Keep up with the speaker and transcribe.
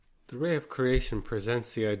The ray of creation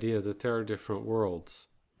presents the idea that there are different worlds,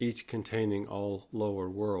 each containing all lower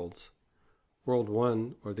worlds. World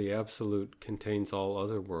 1, or the Absolute, contains all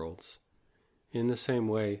other worlds. In the same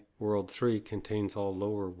way, World 3 contains all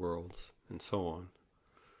lower worlds, and so on.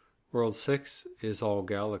 World 6 is all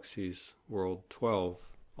galaxies, World 12,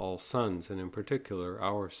 all suns, and in particular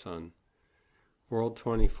our sun. World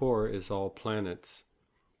 24 is all planets.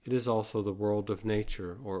 It is also the world of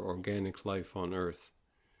nature, or organic life on Earth.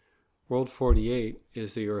 World 48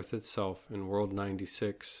 is the Earth itself, and World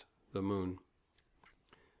 96, the Moon.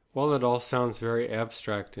 While it all sounds very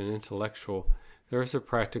abstract and intellectual, there is a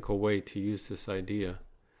practical way to use this idea.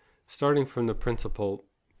 Starting from the principle,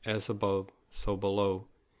 as above, so below,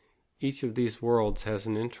 each of these worlds has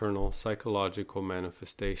an internal psychological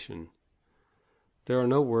manifestation. There are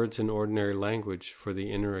no words in ordinary language for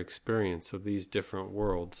the inner experience of these different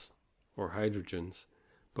worlds, or hydrogens,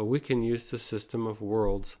 but we can use the system of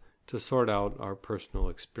worlds to sort out our personal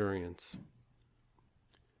experience.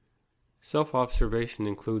 Self-observation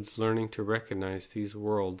includes learning to recognize these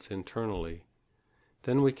worlds internally.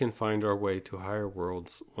 Then we can find our way to higher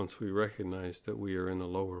worlds once we recognize that we are in a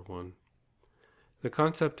lower one. The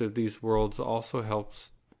concept of these worlds also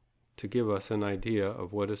helps to give us an idea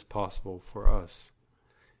of what is possible for us.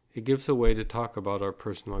 It gives a way to talk about our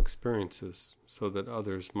personal experiences so that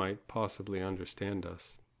others might possibly understand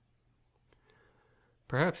us.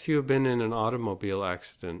 Perhaps you have been in an automobile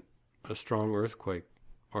accident, a strong earthquake,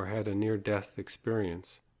 or had a near-death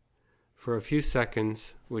experience. For a few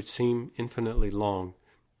seconds, which seem infinitely long,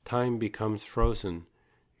 time becomes frozen.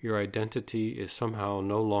 Your identity is somehow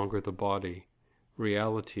no longer the body.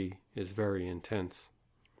 Reality is very intense.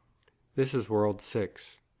 This is World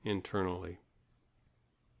 6, internally.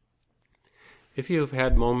 If you have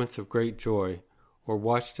had moments of great joy, or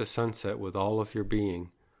watched a sunset with all of your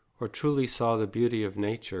being, or truly saw the beauty of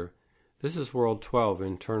nature, this is World 12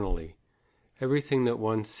 internally. Everything that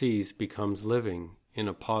one sees becomes living in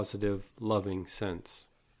a positive, loving sense.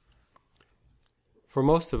 For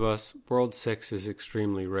most of us, World 6 is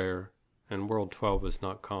extremely rare, and World 12 is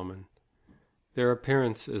not common. Their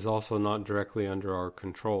appearance is also not directly under our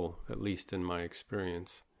control, at least in my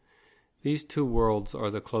experience. These two worlds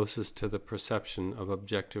are the closest to the perception of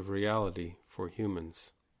objective reality for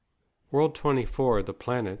humans. World 24, the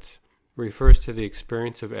planets, refers to the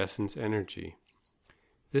experience of essence energy.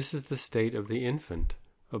 This is the state of the infant,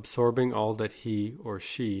 absorbing all that he or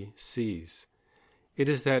she sees. It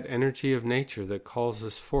is that energy of nature that calls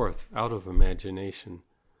us forth out of imagination.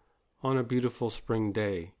 On a beautiful spring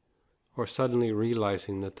day, or suddenly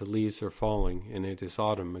realizing that the leaves are falling and it is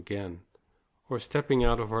autumn again, or stepping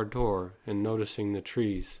out of our door and noticing the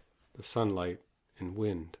trees, the sunlight, and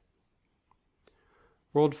wind.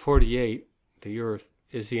 World 48, the Earth,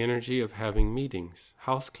 is the energy of having meetings,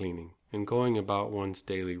 house cleaning, and going about one's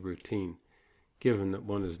daily routine, given that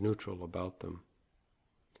one is neutral about them.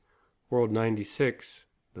 World 96,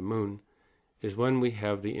 the Moon, is when we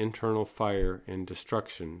have the internal fire and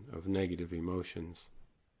destruction of negative emotions.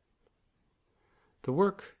 The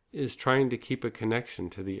work is trying to keep a connection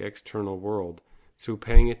to the external world through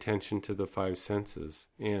paying attention to the five senses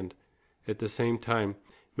and, at the same time,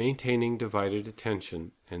 maintaining divided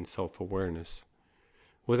attention and self-awareness.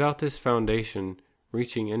 Without this foundation,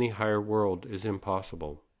 reaching any higher world is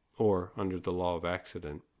impossible, or under the law of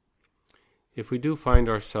accident. If we do find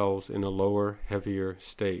ourselves in a lower, heavier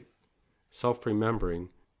state, self-remembering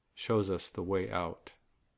shows us the way out.